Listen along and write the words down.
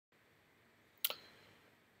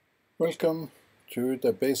Welcome to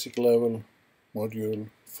the basic level module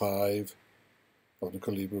 5 of the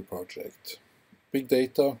Colibri project. Big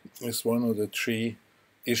data is one of the 3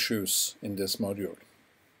 issues in this module.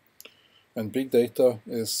 And big data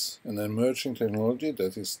is an emerging technology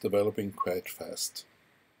that is developing quite fast.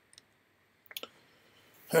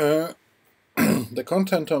 The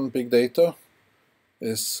content on big data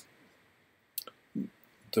is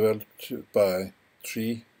developed by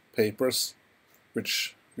 3 papers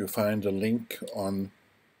which you find a link on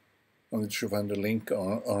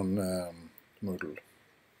Moodle.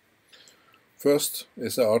 First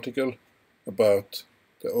is an article about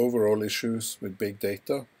the overall issues with big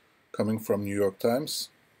data coming from New York Times.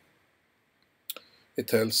 It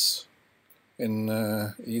tells in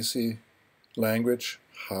easy language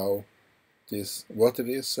what it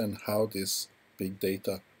is and how this big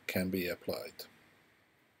data can be applied.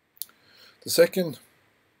 The second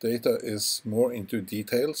data is more into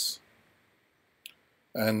details,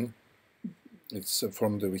 and it's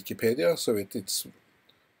from the Wikipedia, so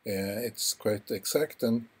it's quite exact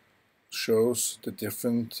and shows the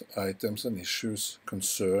different items and issues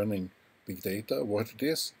concerning big data, what it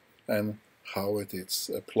is, and how it is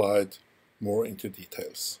applied more into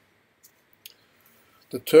details.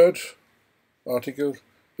 The third article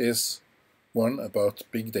is one about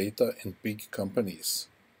big data in big companies.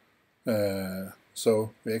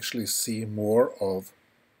 So we actually see more of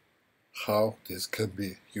how this can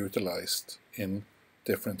be utilized in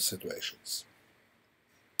different situations.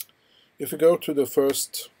 If we go to the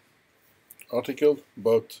first article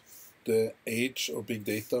about the age of big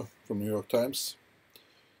data from New York Times,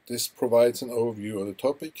 this provides an overview of the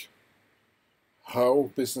topic,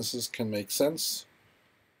 how businesses can make sense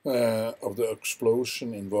of the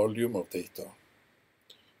explosion in volume of data.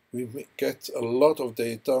 We get a lot of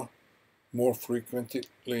data more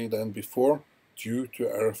frequently than before due to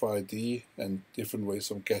RFID and different ways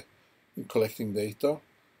of collecting data.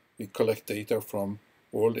 We collect data from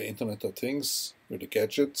all the Internet of Things with the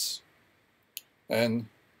gadgets, and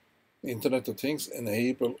Internet of Things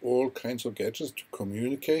enable all kinds of gadgets to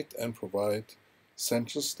communicate and provide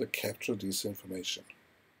sensors that capture this information.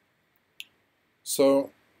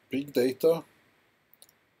 So big data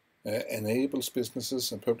enables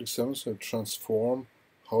businesses and public servants to transform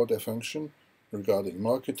how they function regarding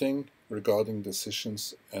marketing, regarding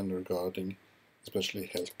decisions, and regarding especially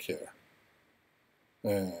healthcare.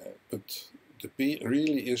 But the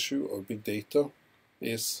really issue of big data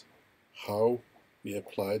is how we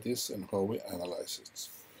apply this and how we analyze it.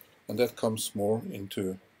 And that comes more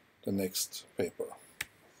into the next paper.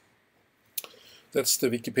 That's the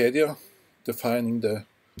Wikipedia defining the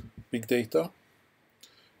big data.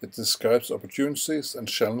 It describes opportunities and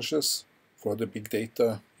challenges for the big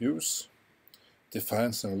data use,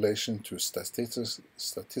 defines in relation to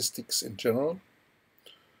statistics in general,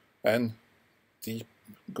 and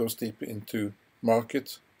goes deep into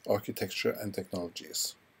market, architecture, and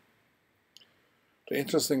technologies. The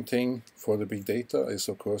interesting thing for the big data is,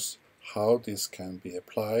 of course, how this can be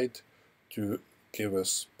applied to give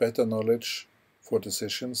us better knowledge for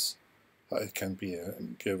decisions, how it can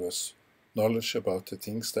give us knowledge about the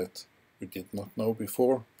things that we did not know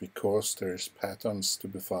before, because there is patterns to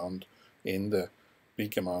be found in the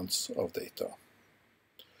big amounts of data.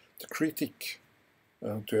 The critique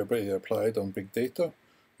to be applied on big data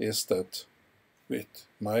is that it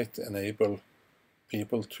might enable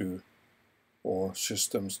people or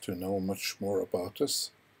systems to know much more about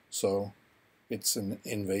us, so it's an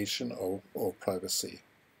invasion of privacy,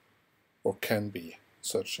 or can be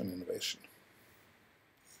such an invasion.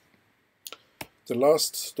 The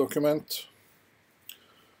last document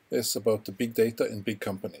is about the big data in big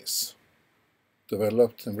companies,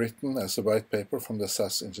 developed and written as a white paper from the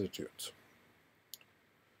SAS Institute.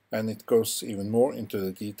 And it goes even more into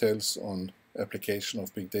the details on application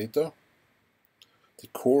of big data. The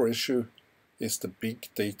core issue is the big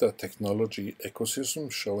data technology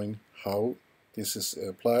ecosystem, showing how this is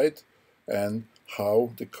applied and how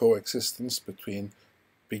the coexistence between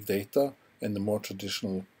big data and the more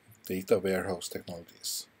traditional data warehouse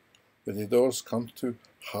technologies. But it also comes to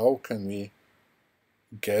how can we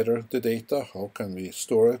gather the data, how can we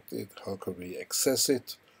store it, how can we access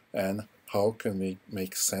it, and how can we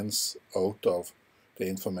make sense out of the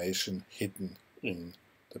information hidden in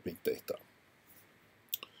the big data.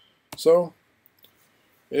 So,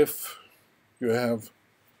 if you have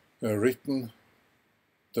written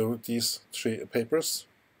these 3 papers,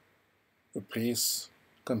 please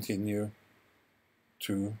continue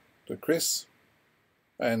to the quiz,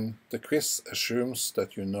 and the quiz assumes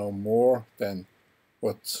that you know more than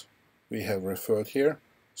what we have referred here,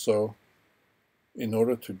 so in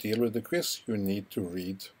order to deal with the quiz, you need to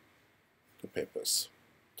read the papers.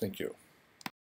 Thank you.